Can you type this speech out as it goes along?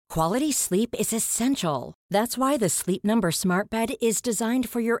Quality sleep is essential. That's why the Sleep Number Smart Bed is designed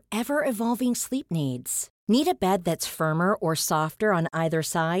for your ever-evolving sleep needs. Need a bed that's firmer or softer on either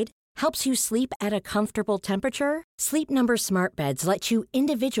side? Helps you sleep at a comfortable temperature? Sleep Number Smart Beds let you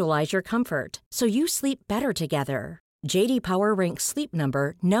individualize your comfort, so you sleep better together. J.D. Power ranks Sleep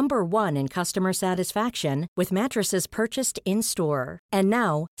Number number 1 in customer satisfaction with mattresses purchased in-store. And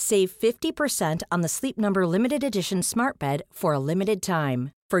now, save 50% on the Sleep Number Limited Edition Smart Bed for a limited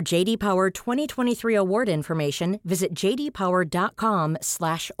time. For J.D. Power 2023 award information, visit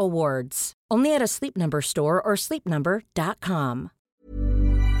jdpower.com/awards. Only at a Sleep Number store or sleepnumber.com.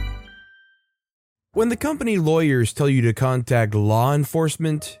 When the company lawyers tell you to contact law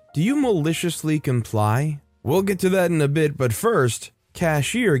enforcement, do you maliciously comply? We'll get to that in a bit, but first,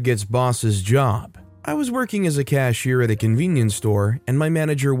 cashier gets boss's job. I was working as a cashier at a convenience store, and my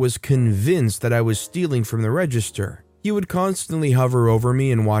manager was convinced that I was stealing from the register. He would constantly hover over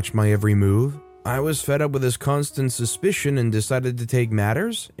me and watch my every move. I was fed up with his constant suspicion and decided to take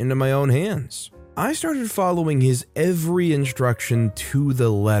matters into my own hands. I started following his every instruction to the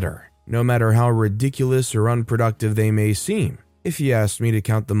letter, no matter how ridiculous or unproductive they may seem. If he asked me to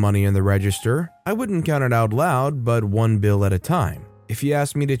count the money in the register, I wouldn't count it out loud, but one bill at a time. If he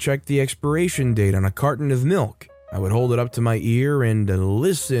asked me to check the expiration date on a carton of milk, I would hold it up to my ear and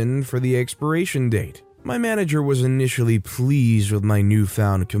listen for the expiration date. My manager was initially pleased with my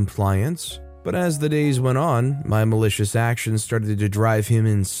newfound compliance, but as the days went on, my malicious actions started to drive him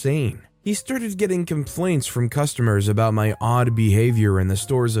insane. He started getting complaints from customers about my odd behavior, and the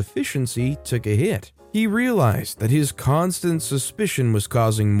store's efficiency took a hit. He realized that his constant suspicion was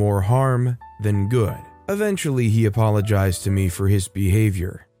causing more harm than good. Eventually, he apologized to me for his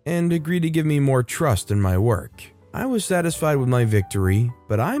behavior and agreed to give me more trust in my work. I was satisfied with my victory,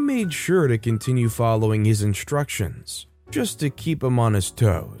 but I made sure to continue following his instructions, just to keep him on his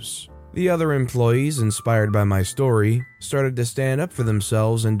toes. The other employees, inspired by my story, started to stand up for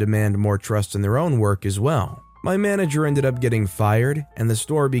themselves and demand more trust in their own work as well. My manager ended up getting fired, and the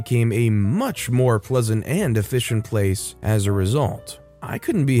store became a much more pleasant and efficient place as a result. I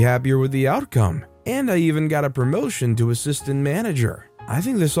couldn't be happier with the outcome, and I even got a promotion to assistant manager. I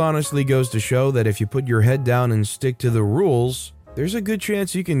think this honestly goes to show that if you put your head down and stick to the rules, there's a good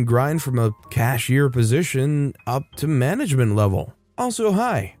chance you can grind from a cashier position up to management level. Also,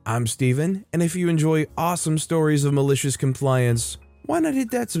 hi, I'm Steven, and if you enjoy awesome stories of malicious compliance, why not hit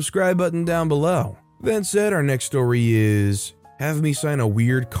that subscribe button down below? That said, our next story is, have me sign a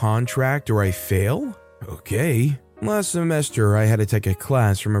weird contract or I fail? Okay. Last semester, I had to take a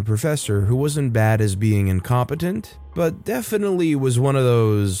class from a professor who wasn't bad as being incompetent, but definitely was one of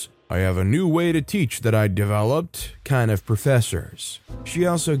those, I have a new way to teach that I developed kind of professors. She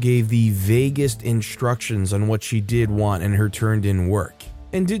also gave the vaguest instructions on what she did want in her turned-in work,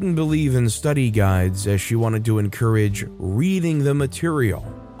 and didn't believe in study guides as she wanted to encourage reading the material.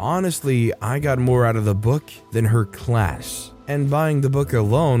 Honestly, I got more out of the book than her class, and buying the book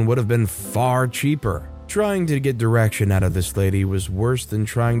alone would have been far cheaper. Trying to get direction out of this lady was worse than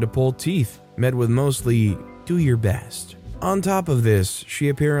trying to pull teeth, met with mostly, do your best. On top of this, she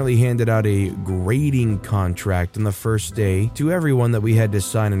apparently handed out a grading contract on the first day to everyone that we had to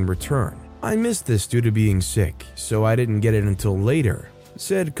sign in return. I missed this due to being sick, so I didn't get it until later.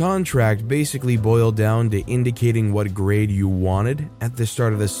 Said contract basically boiled down to indicating what grade you wanted at the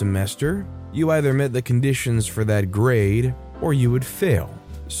start of the semester. You either met the conditions for that grade, or you would fail.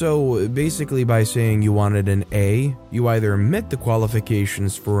 So basically by saying you wanted an A, you either met the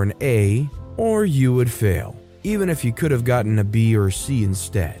qualifications for an A, or you would fail, even if you could have gotten a B or C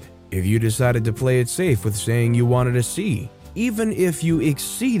instead. If you decided to play it safe with saying you wanted a C, even if you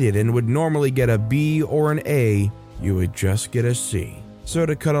exceeded and would normally get a B or an A, you would just get a C. So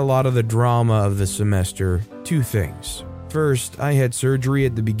to cut a lot of the drama of the semester, two things. First, I had surgery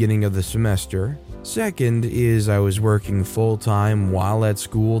at the beginning of the semester. Second is I was working full-time while at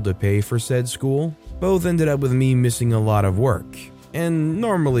school to pay for said school. Both ended up with me missing a lot of work. And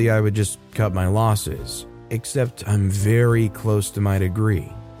normally I would just cut my losses. Except I'm very close to my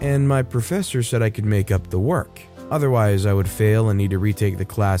degree, and my professor said I could make up the work. Otherwise, I would fail and need to retake the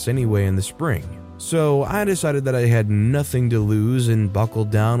class anyway in the spring. So I decided that I had nothing to lose and buckled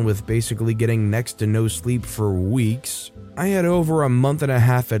down with basically getting next to no sleep for weeks. I had over a month and a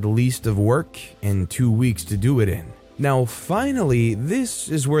half at least of work and 2 weeks to do it in. Now finally, this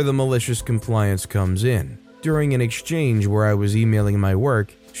is where the malicious compliance comes in. During an exchange where I was emailing my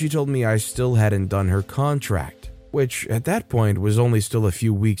work, she told me I still hadn't done her contract, which at that point was only still a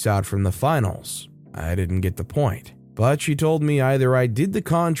few weeks out from the finals. I didn't get the point, but she told me either I did the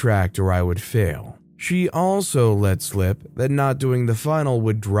contract or I would fail. She also let slip that not doing the final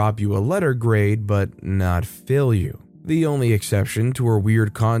would drop you a letter grade but not fail you. The only exception to her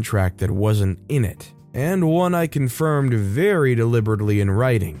weird contract that wasn't in it, and one I confirmed very deliberately in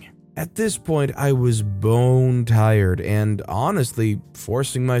writing. At this point, I was bone tired and honestly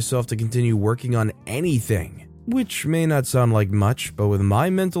forcing myself to continue working on anything, which may not sound like much, but with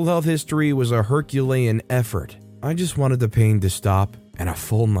my mental health history, it was a Herculean effort. I just wanted the pain to stop and a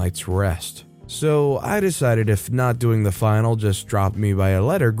full night's rest. So I decided if not doing the final just dropped me by a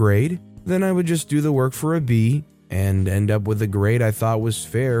letter grade, then I would just do the work for a B and end up with a grade I thought was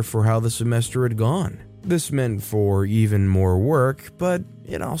fair for how the semester had gone. This meant for even more work, but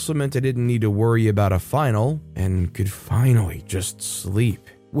it also meant I didn't need to worry about a final and could finally just sleep,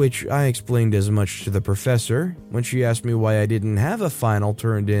 which I explained as much to the professor when she asked me why I didn't have a final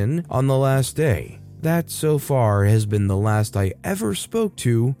turned in on the last day. That so far has been the last I ever spoke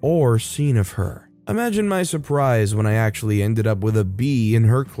to or seen of her. Imagine my surprise when I actually ended up with a B in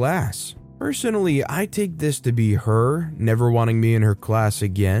her class. Personally, I take this to be her never wanting me in her class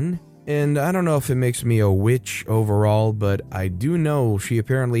again, and I don't know if it makes me a witch overall, but I do know she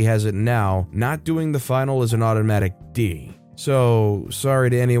apparently has it now. Not doing the final is an automatic D. So,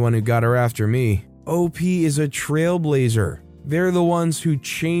 sorry to anyone who got her after me. OP is a trailblazer. They're the ones who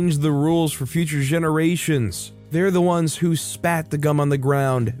changed the rules for future generations. They're the ones who spat the gum on the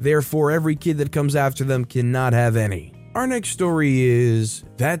ground, therefore every kid that comes after them cannot have any. Our next story is,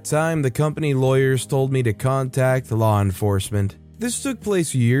 that time the company lawyers told me to contact law enforcement. This took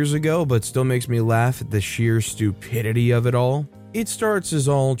place years ago, but still makes me laugh at the sheer stupidity of it all. It starts as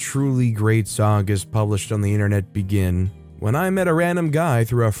all truly great sagas published on the internet begin, when I met a random guy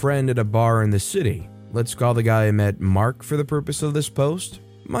through a friend at a bar in the city. Let's call the guy I met Mark for the purpose of this post.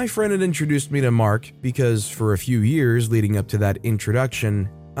 My friend had introduced me to Mark because for a few years leading up to that introduction,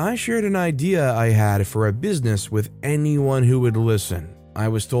 I shared an idea I had for a business with anyone who would listen. I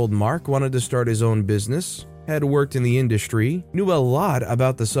was told Mark wanted to start his own business, had worked in the industry, knew a lot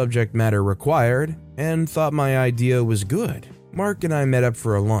about the subject matter required, and thought my idea was good. Mark and I met up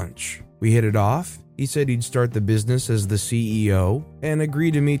for a lunch. We hit it off. He said he'd start the business as the CEO and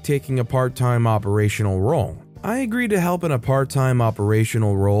agreed to me taking a part-time operational role. I agreed to help in a part-time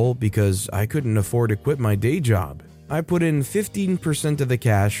operational role because I couldn't afford to quit my day job. I put in 15% of the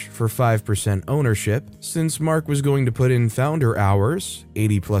cash for 5% ownership, since Mark was going to put in founder hours,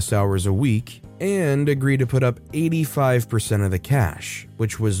 80 plus hours a week, and agreed to put up 85% of the cash,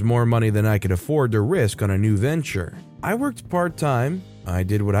 which was more money than I could afford to risk on a new venture. I worked part-time. I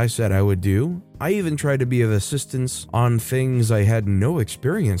did what I said I would do. I even tried to be of assistance on things I had no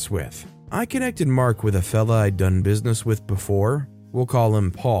experience with. I connected Mark with a fella I'd done business with before. We'll call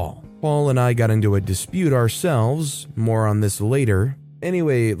him Paul. Paul and I got into a dispute ourselves, more on this later.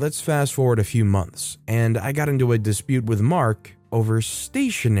 Anyway, let's fast forward a few months, and I got into a dispute with Mark over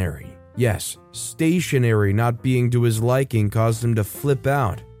stationery. Yes, stationery not being to his liking caused him to flip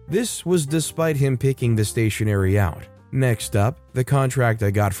out. This was despite him picking the stationery out. Next up, the contract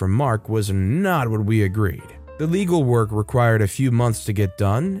I got from Mark was not what we agreed. The legal work required a few months to get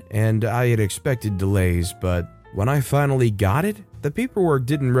done, and I had expected delays, but when I finally got it, the paperwork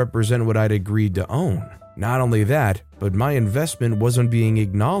didn't represent what I'd agreed to own. Not only that, but my investment wasn't being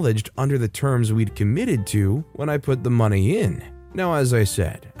acknowledged under the terms we'd committed to when I put the money in. Now, as I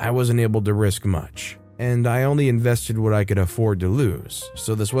said, I wasn't able to risk much, and I only invested what I could afford to lose,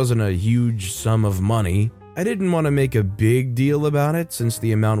 so this wasn't a huge sum of money. I didn't want to make a big deal about it since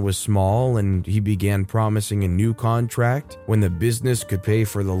the amount was small and he began promising a new contract when the business could pay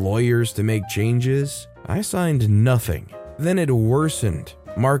for the lawyers to make changes. I signed nothing. Then it worsened.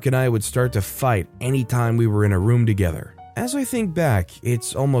 Mark and I would start to fight anytime we were in a room together. As I think back,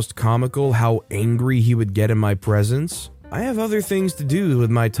 it's almost comical how angry he would get in my presence. I have other things to do with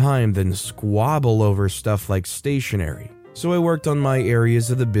my time than squabble over stuff like stationery. So I worked on my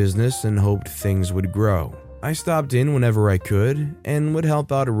areas of the business and hoped things would grow. I stopped in whenever I could and would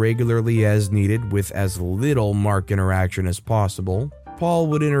help out regularly as needed with as little Mark interaction as possible. Paul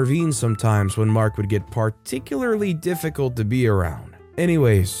would intervene sometimes when Mark would get particularly difficult to be around.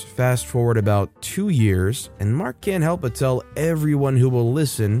 Anyways, fast forward about 2 years, and Mark can't help but tell everyone who will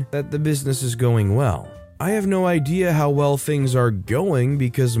listen that the business is going well. I have no idea how well things are going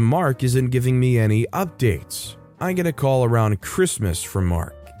because Mark isn't giving me any updates. I get a call around Christmas from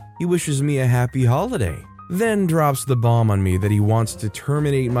Mark. He wishes me a happy holiday, then drops the bomb on me that he wants to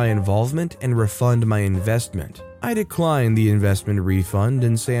terminate my involvement and refund my investment. I decline the investment refund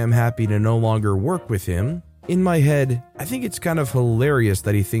and say I'm happy to no longer work with him. In my head, I think it's kind of hilarious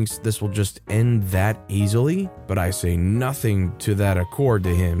that he thinks this will just end that easily, but I say nothing to that accord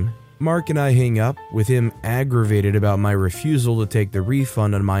to him. Mark and I hang up, with him aggravated about my refusal to take the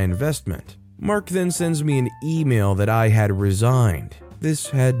refund on my investment. Mark then sends me an email that I had resigned. This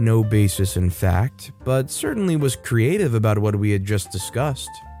had no basis in fact, but certainly was creative about what we had just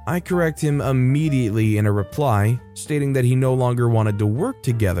discussed. I correct him immediately in a reply, stating that he no longer wanted to work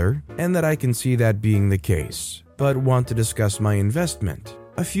together and that I can see that being the case, but want to discuss my investment.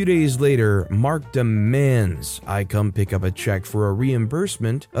 A few days later, Mark demands I come pick up a check for a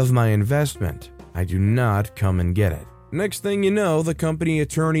reimbursement of my investment. I do not come and get it. Next thing you know, the company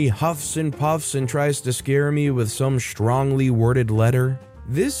attorney huffs and puffs and tries to scare me with some strongly worded letter.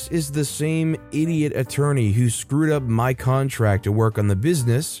 This is the same idiot attorney who screwed up my contract to work on the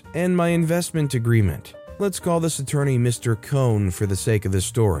business and my investment agreement. Let's call this attorney Mr. Cohn for the sake of the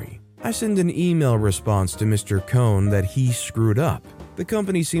story. I send an email response to Mr. Cohn that he screwed up. The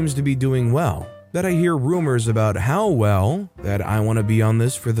company seems to be doing well, that I hear rumors about how well, that I want to be on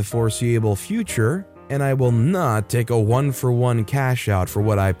this for the foreseeable future, and I will not take a one-for-one cash out for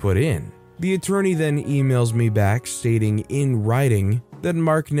what I put in. The attorney then emails me back stating in writing that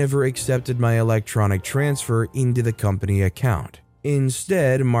Mark never accepted my electronic transfer into the company account.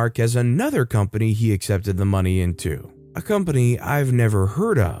 Instead, Mark has another company he accepted the money into, a company I've never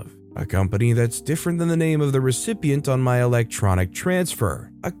heard of. A company that's different than the name of the recipient on my electronic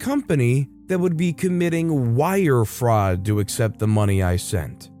transfer. A company that would be committing wire fraud to accept the money I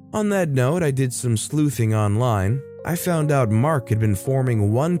sent. On that note, I did some sleuthing online. I found out Mark had been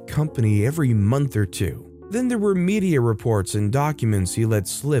forming one company every month or two. Then there were media reports and documents he let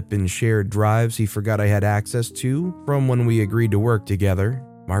slip in shared drives he forgot I had access to from when we agreed to work together.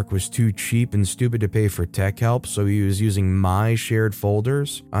 Mark was too cheap and stupid to pay for tech help, so he was using my shared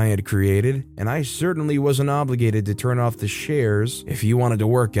folders I had created, and I certainly wasn't obligated to turn off the shares if he wanted to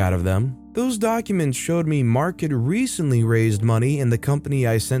work out of them. Those documents showed me Mark had recently raised money in the company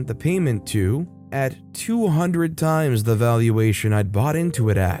I sent the payment to at 200 times the valuation I'd bought into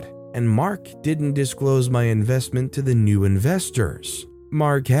it at, and Mark didn't disclose my investment to the new investors.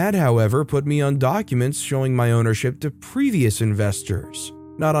 Mark had, however, put me on documents showing my ownership to previous investors.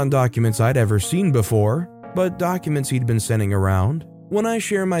 Not on documents I'd ever seen before, but documents he'd been sending around. When I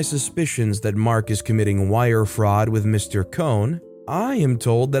share my suspicions that Mark is committing wire fraud with Mr. Cohn, I am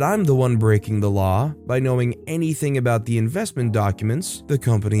told that I'm the one breaking the law by knowing anything about the investment documents the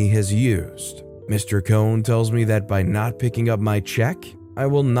company has used. Mr. Cohn tells me that by not picking up my check, I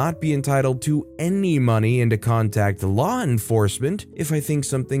will not be entitled to any money and to contact law enforcement if I think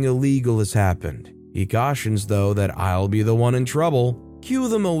something illegal has happened. He cautions, though, that I'll be the one in trouble. Cue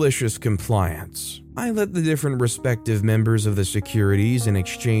the malicious compliance. I let the different respective members of the Securities and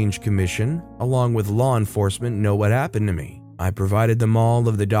Exchange Commission, along with law enforcement, know what happened to me. I provided them all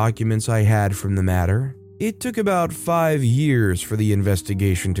of the documents I had from the matter. It took about 5 years for the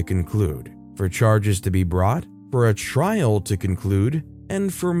investigation to conclude, for charges to be brought, for a trial to conclude,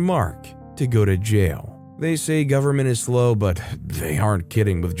 and for Mark to go to jail. They say government is slow, but they aren't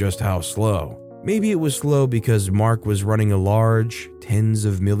kidding with just how slow. Maybe it was slow because Mark was running a large, tens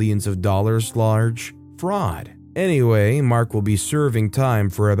of millions of dollars large, fraud. Anyway, Mark will be serving time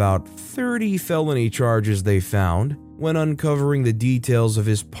for about 30 felony charges they found when uncovering the details of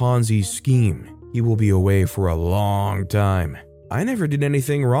his Ponzi scheme. He will be away for a long time. I never did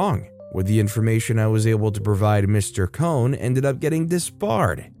anything wrong. With the information I was able to provide, Mr. Cohn ended up getting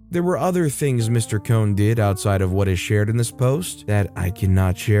disbarred. There were other things Mr. Cohn did outside of what is shared in this post that I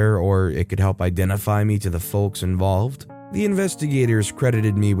cannot share, or it could help identify me to the folks involved. The investigators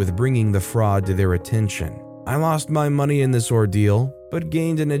credited me with bringing the fraud to their attention. I lost my money in this ordeal, but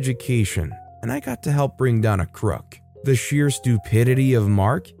gained an education, and I got to help bring down a crook. The sheer stupidity of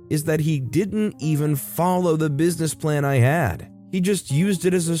Mark is that he didn't even follow the business plan I had. He just used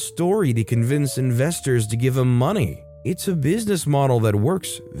it as a story to convince investors to give him money. It's a business model that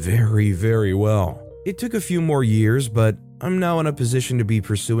works very, very well. It took a few more years, but I'm now in a position to be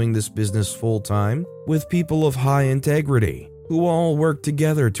pursuing this business full-time with people of high integrity who all work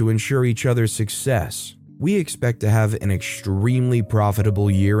together to ensure each other's success. We expect to have an extremely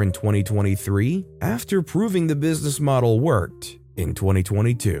profitable year in 2023 after proving the business model worked in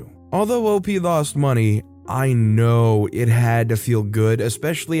 2022. Although OP lost money, I know it had to feel good,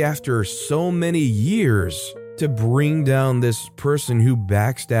 especially after so many years, to bring down this person who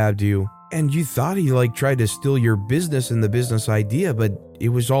backstabbed you and you thought he tried to steal your business and the business idea, but it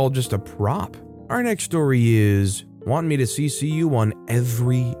was all just a prop. Our next story is, want me to CC you on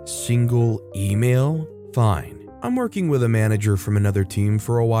every single email? Fine. I'm working with a manager from another team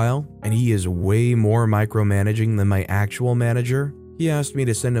for a while, and he is way more micromanaging than my actual manager. He asked me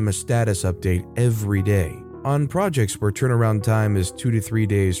to send him a status update every day. on projects where turnaround time is 2 to 3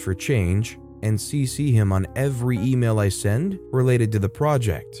 days for change, and CC him on every email I send related to the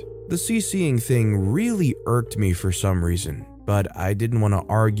project. The CCing thing really irked me for some reason, but I didn't want to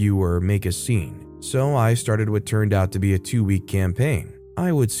argue or make a scene, so I started what turned out to be a 2-week campaign.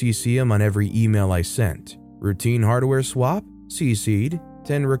 I would CC him on every email I sent. Routine hardware swap? CC'd.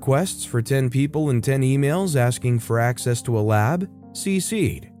 10 requests for 10 people and 10 emails asking for access to a lab?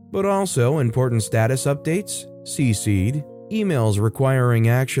 CC'd. But also important status updates? CC'd. Emails requiring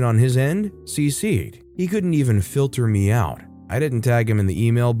action on his end? CC'd. He couldn't even filter me out. I didn't tag him in the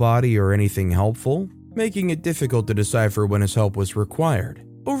email body or anything helpful, making it difficult to decipher when his help was required.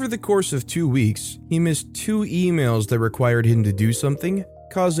 Over the course of 2 weeks, he missed 2 emails that required him to do something,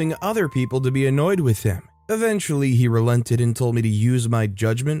 causing other people to be annoyed with him. Eventually, he relented and told me to use my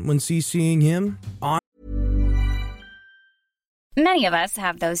judgment when CCing him. Many of us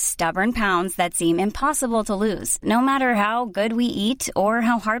have those stubborn pounds that seem impossible to lose, no matter how good we eat or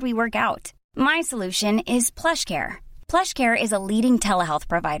how hard we work out. My solution is PlushCare. PlushCare is a leading telehealth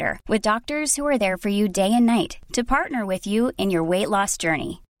provider with doctors who are there for you day and night to partner with you in your weight loss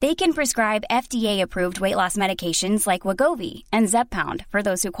journey. They can prescribe FDA-approved weight loss medications like Wegovy and Zepbound for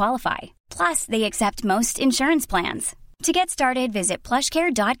those who qualify. Plus, they accept most insurance plans. To get started, visit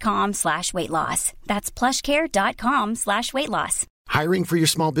plushcare.com/weightloss. That's plushcare.com/weightloss. Hiring for your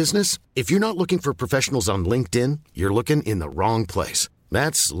small business? If you're not looking for professionals on LinkedIn, you're looking in the wrong place.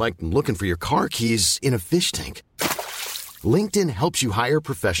 That's like looking for your car keys in a fish tank. LinkedIn helps you hire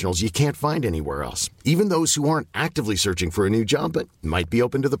professionals you can't find anywhere else, even those who aren't actively searching for a new job but might be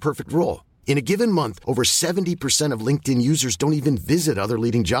open to the perfect role. In a given month, over 70% of LinkedIn users don't even visit other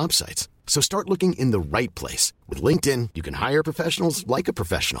leading job sites. So start looking in the right place. With LinkedIn, you can hire professionals like a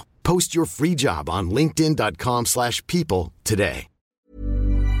professional. Post your free job on linkedin.com/people today.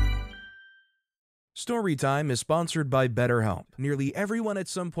 Storytime is sponsored by BetterHelp. Nearly everyone at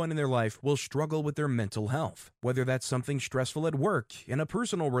some point in their life will struggle with their mental health, whether that's something stressful at work, in a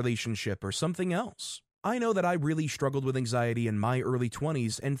personal relationship, or something else. I know that I really struggled with anxiety in my early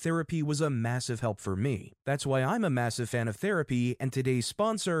 20s, and therapy was a massive help for me. That's why I'm a massive fan of therapy and today's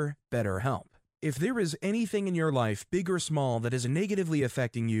sponsor, BetterHelp. If there is anything in your life, big or small, that is negatively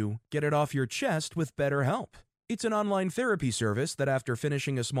affecting you, get it off your chest with BetterHelp. It's an online therapy service that, after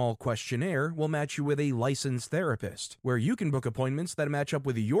finishing a small questionnaire, will match you with a licensed therapist, where you can book appointments that match up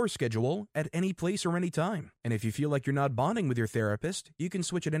with your schedule at any place or any time. And if you feel like you're not bonding with your therapist, you can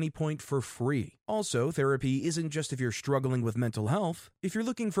switch at any point for free. Also, therapy isn't just if you're struggling with mental health. If you're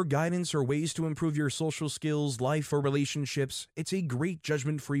looking for guidance or ways to improve your social skills, life, or relationships, it's a great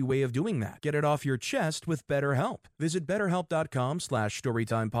judgment-free way of doing that. Get it off your chest with BetterHelp. Visit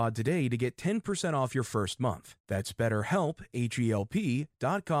BetterHelp.com/StorytimePod today to get 10% off your first month. That's BetterHelp,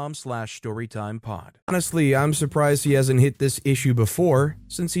 HELP.com/StorytimePod. Honestly, I'm surprised he hasn't hit this issue before,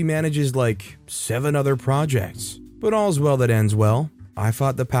 since he manages like 7 other projects. But all's well that ends well. I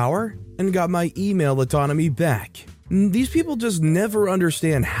fought the power and got my email autonomy back. These people just never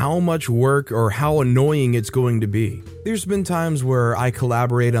understand how much work or how annoying it's going to be. There's been times where I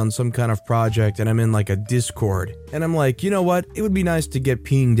collaborate on some kind of project and I'm in like a Discord, and I'm like, you know what? It would be nice to get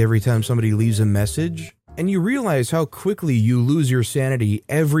pinged every time somebody leaves a message. And you realize how quickly you lose your sanity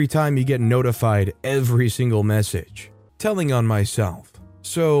every time you get notified every single message. Telling on myself.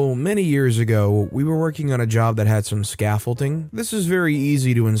 So, many years ago, we were working on a job that had some scaffolding. This is very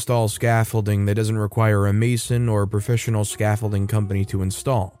easy to install scaffolding that doesn't require a mason or a professional scaffolding company to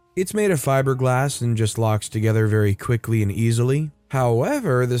install. It's made of fiberglass and just locks together very quickly and easily.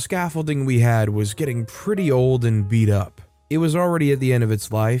 However, the scaffolding we had was getting pretty old and beat up. It was already at the end of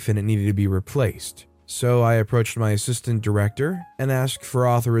its life and it needed to be replaced. So I approached my assistant director and asked for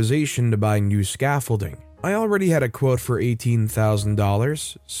authorization to buy new scaffolding. I already had a quote for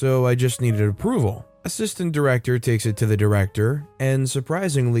 $18,000, so I just needed approval. Assistant director takes it to the director, and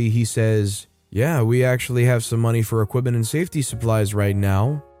surprisingly he says, "Yeah, we actually have some money for equipment and safety supplies right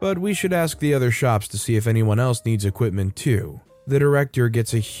now, but we should ask the other shops to see if anyone else needs equipment too." The director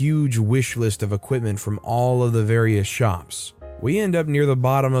gets a huge wish list of equipment from all of the various shops. We end up near the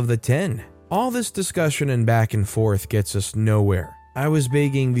bottom of the 10. All this discussion and back and forth gets us nowhere. I was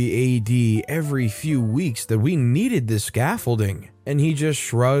begging the AD every few weeks that we needed this scaffolding, and he just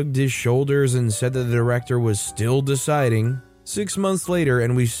shrugged his shoulders and said that the director was still deciding. 6 months later,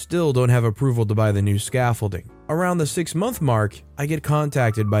 and we still don't have approval to buy the new scaffolding. Around the 6-month mark, I get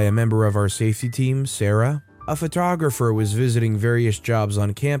contacted by a member of our safety team, Sarah. A photographer was visiting various jobs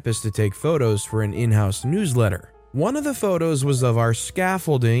on campus to take photos for an in-house newsletter. One of the photos was of our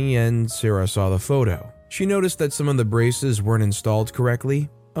scaffolding, and Sarah saw the photo. She noticed that some of the braces weren't installed correctly.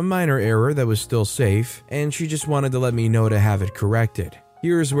 A minor error that was still safe, and she just wanted to let me know to have it corrected.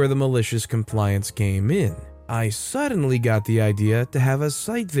 Here's where the malicious compliance came in. I suddenly got the idea to have a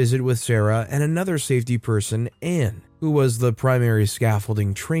site visit with Sarah and another safety person, Anne, who was the primary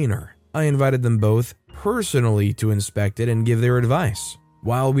scaffolding trainer. I invited them both personally to inspect it and give their advice.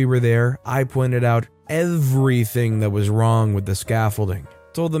 While we were there, I pointed out everything that was wrong with the scaffolding.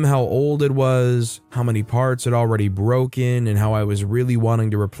 Told them how old it was, how many parts had already broken, and how I was really wanting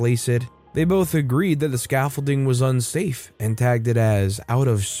to replace it. They both agreed that the scaffolding was unsafe and tagged it as out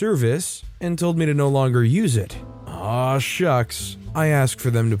of service and told me to no longer use it. Aw, shucks. I asked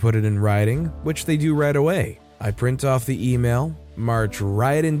for them to put it in writing, which they do right away. I print off the email, march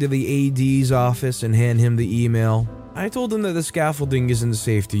right into the AD's office and hand him the email. I told him that the scaffolding isn't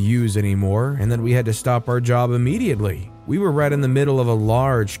safe to use anymore and that we had to stop our job immediately. We were right in the middle of a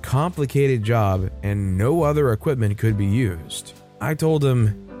large, complicated job and no other equipment could be used. I told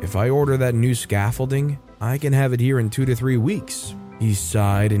him, if I order that new scaffolding, I can have it here in 2 to 3 weeks. He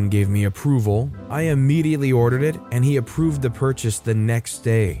sighed and gave me approval. I immediately ordered it and he approved the purchase the next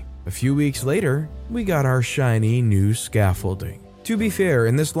day. A few weeks later, we got our shiny new scaffolding. To be fair,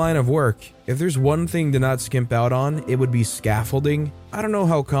 in this line of work, if there's one thing to not skimp out on, it would be scaffolding. I don't know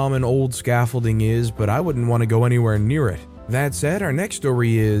how common old scaffolding is, but I wouldn't want to go anywhere near it. That said, our next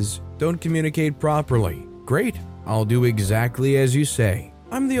story is, don't communicate properly. Great, I'll do exactly as you say.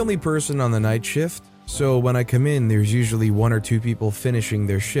 I'm the only person on the night shift, so when I come in, there's usually 1 or 2 people finishing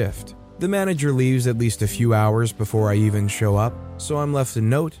their shift. The manager leaves at least a few hours before I even show up, so I'm left a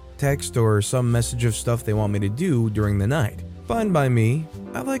note, text, or some message of stuff they want me to do during the night. Fine by me.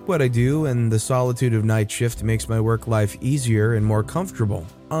 I like what I do, and the solitude of night shift makes my work life easier and more comfortable.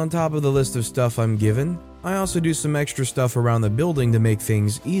 On top of the list of stuff I'm given, I also do some extra stuff around the building to make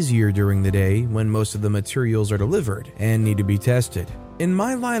things easier during the day when most of the materials are delivered and need to be tested. In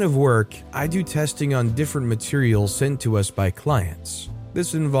my line of work, I do testing on different materials sent to us by clients.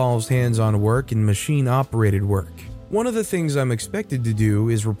 This involves hands-on work and machine-operated work. One of the things I'm expected to do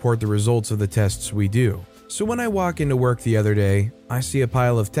is report the results of the tests we do. So when I walk into work the other day, I see a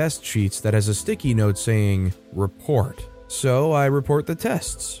pile of test sheets that has a sticky note saying, report. So I report the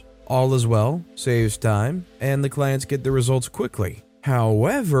tests. All is well, saves time, and the clients get the results quickly.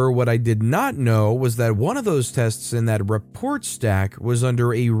 However, what I did not know was that one of those tests in that report stack was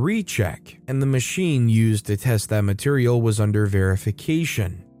under a recheck, and the machine used to test that material was under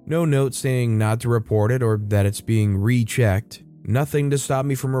verification. No note saying not to report it or that it's being rechecked. Nothing to stop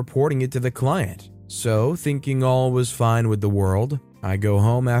me from reporting it to the client. So, thinking all was fine with the world, I go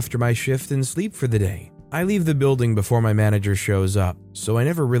home after my shift and sleep for the day. I leave the building before my manager shows up, so I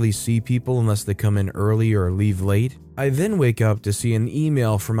never really see people unless they come in early or leave late. I then wake up to see an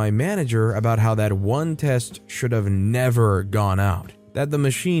email from my manager about how that one test should have never gone out, that the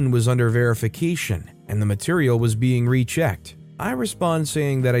machine was under verification and the material was being rechecked. I respond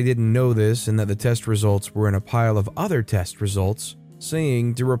saying that I didn't know this and that the test results were in a pile of other test results,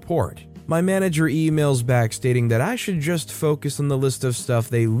 saying to report. My manager emails back stating that I should just focus on the list of stuff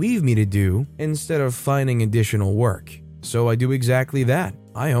they leave me to do instead of finding additional work. So I do exactly that.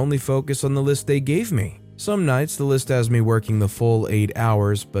 I only focus on the list they gave me. Some nights the list has me working the full 8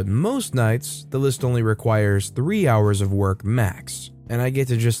 hours, but most nights the list only requires 3 hours of work max, and I get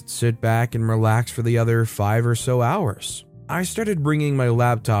to just sit back and relax for the other 5 or so hours. I started bringing my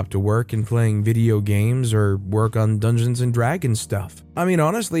laptop to work and playing video games or work on Dungeons and Dragons stuff. I mean,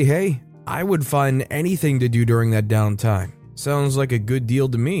 honestly, hey, I would find anything to do during that downtime. Sounds like a good deal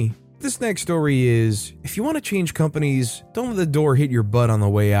to me. This next story is, if you want to change companies, don't let the door hit your butt on the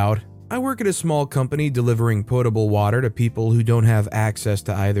way out. I work at a small company delivering potable water to people who don't have access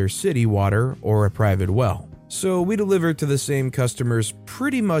to either city water or a private well. So we deliver to the same customers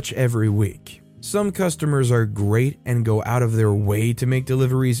pretty much every week. Some customers are great and go out of their way to make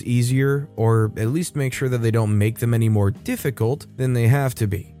deliveries easier, or at least make sure that they don't make them any more difficult than they have to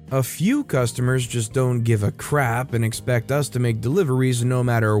be. A few customers just don't give a crap and expect us to make deliveries no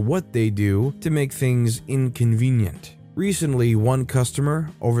matter what they do to make things inconvenient. Recently, one customer,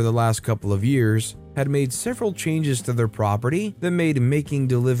 over the last couple of years, had made several changes to their property that made making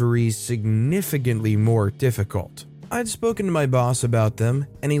deliveries significantly more difficult. I'd spoken to my boss about them,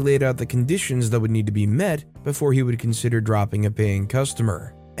 and he laid out the conditions that would need to be met before he would consider dropping a paying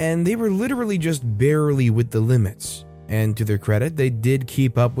customer. And they were literally just barely with the limits. And to their credit, they did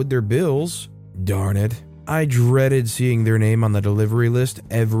keep up with their bills. Darn it. I dreaded seeing their name on the delivery list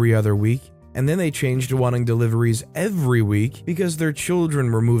every other week, and then they changed to wanting deliveries every week because their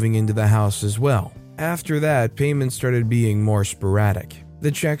children were moving into the house as well. After that, payments started being more sporadic. The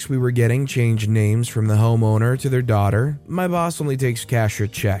checks we were getting changed names from the homeowner to their daughter. My boss only takes cash or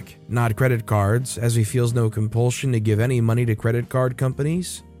check, not credit cards, as he feels no compulsion to give any money to credit card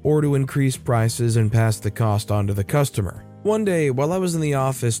companies or to increase prices and pass the cost on to the customer. One day, while I was in the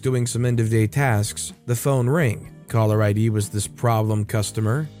office doing some end-of-day tasks, the phone rang. Caller ID was this problem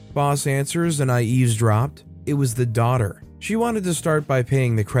customer. Boss answers and I eavesdropped. It was the daughter. She wanted to start by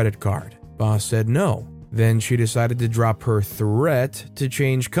paying the credit card. Boss said no. Then she decided to drop her threat to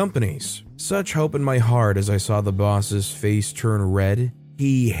change companies. Such hope in my heart as I saw the boss's face turn red.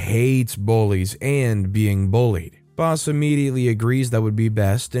 He hates bullies and being bullied. Boss immediately agrees that would be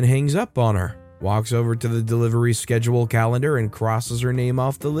best and hangs up on her. Walks over to the delivery schedule calendar and crosses her name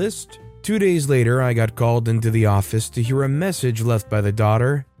off the list. 2 days later, I got called into the office to hear a message left by the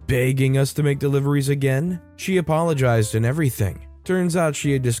daughter, begging us to make deliveries again. She apologized and everything. Turns out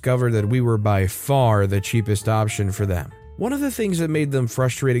she had discovered that we were by far the cheapest option for them. One of the things that made them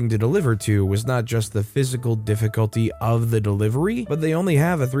frustrating to deliver to was not just the physical difficulty of the delivery, but they only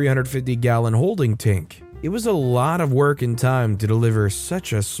have a 350-gallon holding tank. It was a lot of work and time to deliver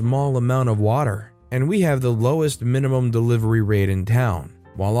such a small amount of water, and we have the lowest minimum delivery rate in town.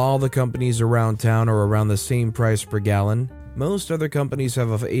 While all the companies around town are around the same price per gallon, most other companies have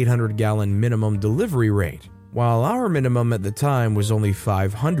an 800-gallon minimum delivery rate, while our minimum at the time was only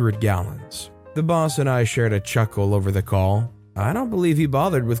 500 gallons. The boss and I shared a chuckle over the call. I don't believe he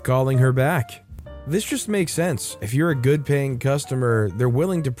bothered with calling her back. This just makes sense. If you're a good paying customer, they're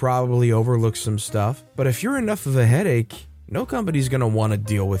willing to probably overlook some stuff. But if you're enough of a headache, no company's gonna want to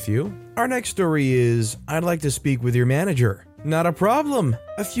deal with you. Our next story is, I'd like to speak with your manager. Not a problem.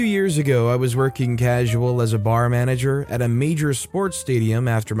 A few years ago, I was working casual as a bar manager at a major sports stadium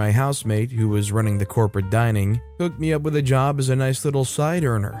after my housemate, who was running the corporate dining, hooked me up with a job as a nice little side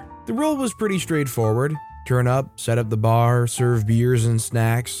earner. The role was pretty straightforward. Turn up, set up the bar, serve beers and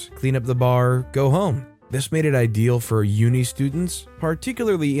snacks, clean up the bar, go home. This made it ideal for uni students,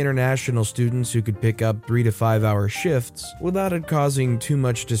 particularly international students who could pick up 3 to 5 hour shifts without it causing too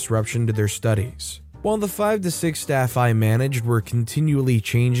much disruption to their studies. While the 5 to 6 staff I managed were continually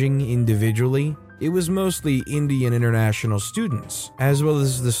changing individually, it was mostly Indian international students, as well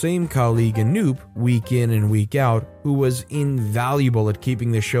as the same colleague Anoop, week in and week out, who was invaluable at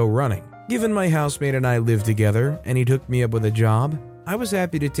keeping the show running. Given my housemate and I lived together, and he took me up with a job, I was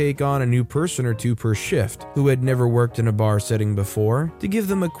happy to take on a new person or two per shift who had never worked in a bar setting before, to give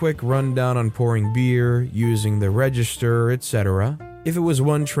them a quick rundown on pouring beer, using the register, etc. If it was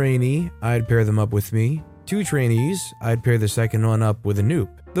one trainee, I'd pair them up with me. 2 trainees, I'd pair the second one up with Anoop.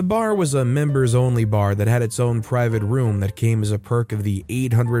 The bar was a members-only bar that had its own private room that came as a perk of the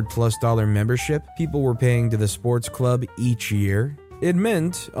 $800+ membership people were paying to the sports club each year. It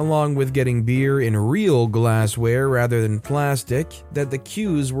meant, along with getting beer in real glassware rather than plastic, that the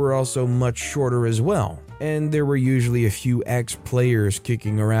queues were also much shorter as well, and there were usually a few ex-players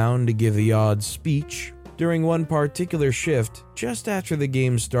kicking around to give the odd speech. During one particular shift, just after the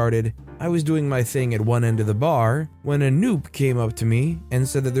game started, I was doing my thing at one end of the bar when Anoop came up to me and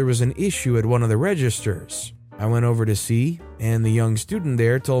said that there was an issue at one of the registers. I went over to see, and the young student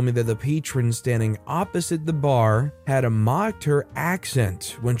there told me that the patron standing opposite the bar had mocked her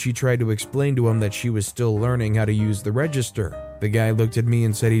accent when she tried to explain to him that she was still learning how to use the register. The guy looked at me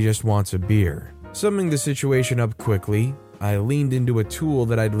and said he just wants a beer. Summing the situation up quickly, I leaned into a tool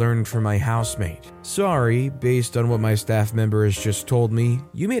that I'd learned from my housemate. Sorry, based on what my staff member has just told me,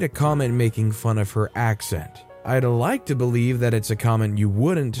 you made a comment making fun of her accent. I'd like to believe that it's a comment you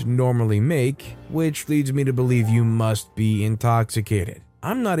wouldn't normally make, which leads me to believe you must be intoxicated.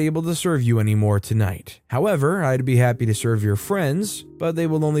 I'm not able to serve you anymore tonight. However, I'd be happy to serve your friends, but they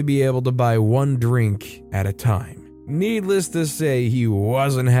will only be able to buy 1 drink at a time. Needless to say, he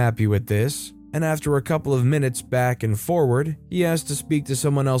wasn't happy with this, and after a couple of minutes back and forward, he asked to speak to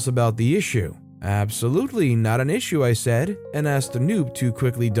someone else about the issue. Absolutely not an issue, I said, and asked Anoop to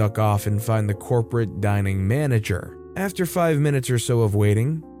quickly duck off and find the corporate dining manager. After 5 minutes or so of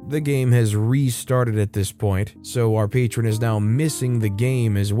waiting, the game has restarted at this point, so our patron is now missing the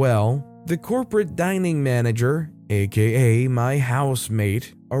game as well. The corporate dining manager, aka my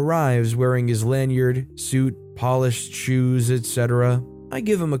housemate, arrives wearing his lanyard, suit, polished shoes, etc. I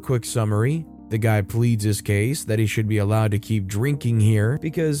give him a quick summary. The guy pleads his case that he should be allowed to keep drinking here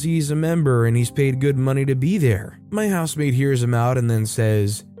because he's a member and he's paid good money to be there. My housemate hears him out and then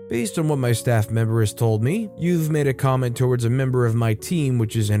says, based on what my staff member has told me, you've made a comment towards a member of my team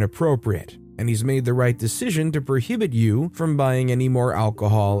which is inappropriate, and he's made the right decision to prohibit you from buying any more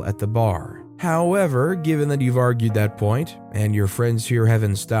alcohol at the bar. However, given that you've argued that point, and your friends here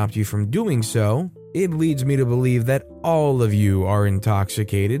haven't stopped you from doing so, It leads me to believe that all of you are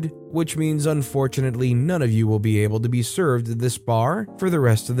intoxicated, which means unfortunately none of you will be able to be served at this bar for the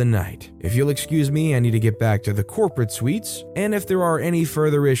rest of the night. If you'll excuse me, I need to get back to the corporate suites, and if there are any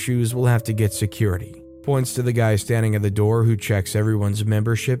further issues, we'll have to get security. Points to the guy standing at the door who checks everyone's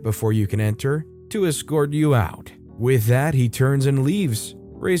membership before you can enter to escort you out. With that, he turns and leaves.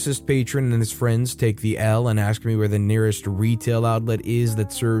 Racist patron and his friends take the L and ask me where the nearest retail outlet is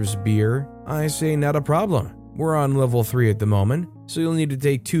that serves beer. I say not a problem. We're on level 3 at the moment, so you'll need to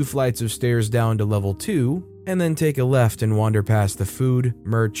take 2 flights of stairs down to level 2, and then take a left and wander past the food,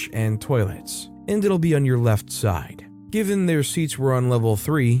 merch, and toilets, and it'll be on your left side. Given their seats were on level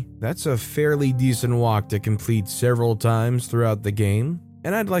 3, that's a fairly decent walk to complete several times throughout the game,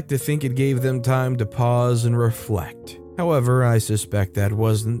 and I'd like to think it gave them time to pause and reflect. However, I suspect that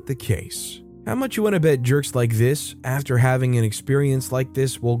wasn't the case. How much you want to bet jerks like this, after having an experience like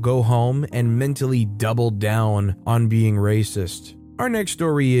this, will go home and mentally double down on being racist? Our next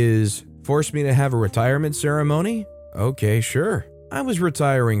story is, force me to have a retirement ceremony? Okay, sure. I was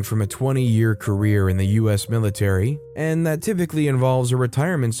retiring from a 20-year career in the US military, and that typically involves a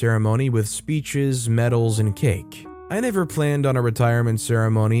retirement ceremony with speeches, medals, and cake. I never planned on a retirement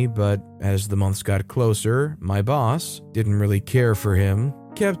ceremony, but as the months got closer, my boss, didn't really care for him,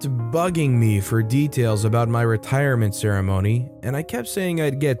 kept bugging me for details about my retirement ceremony, and I kept saying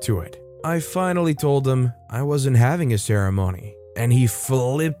I'd get to it. I finally told him I wasn't having a ceremony, and he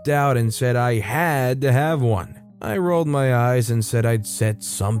flipped out and said I had to have one. I rolled my eyes and said I'd set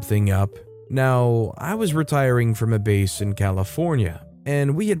something up. Now, I was retiring from a base in California,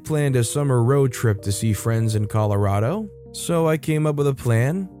 and we had planned a summer road trip to see friends in Colorado, so I came up with a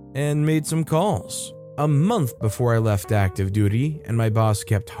plan and made some calls. A month before I left active duty, and my boss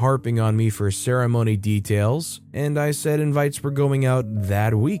kept harping on me for ceremony details, and I said invites were going out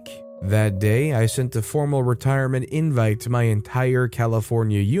that week. That day, I sent a formal retirement invite to my entire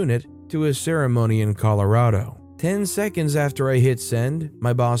California unit to a ceremony in Colorado. 10 seconds after I hit send,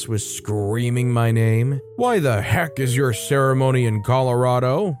 my boss was screaming my name. "Why the heck is your ceremony in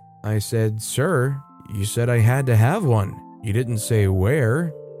Colorado?" I said, "Sir, you said I had to have one. You didn't say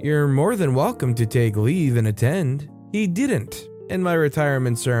where. You're more than welcome to take leave and attend." He didn't, and my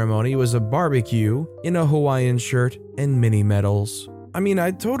retirement ceremony was a barbecue in a Hawaiian shirt and mini medals. I mean, I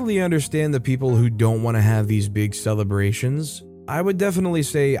totally understand the people who don't want to have these big celebrations. I would definitely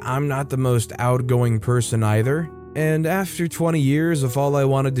say I'm not the most outgoing person either, and after 20 years, if all I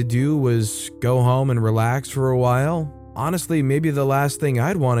wanted to do was go home and relax for a while, honestly, maybe the last thing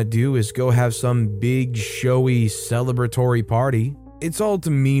I'd want to do is go have some big, showy, celebratory party. It's all to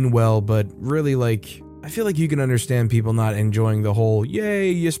mean well, but really, I feel like you can understand people not enjoying the whole,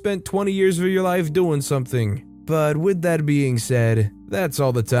 yay, you spent 20 years of your life doing something. But with that being said, that's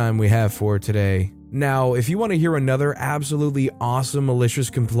all the time we have for today. Now, if you want to hear another absolutely awesome malicious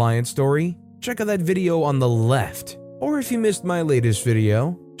compliance story, check out that video on the left. Or if you missed my latest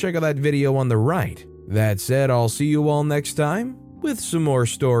video, check out that video on the right. That said, I'll see you all next time with some more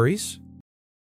stories.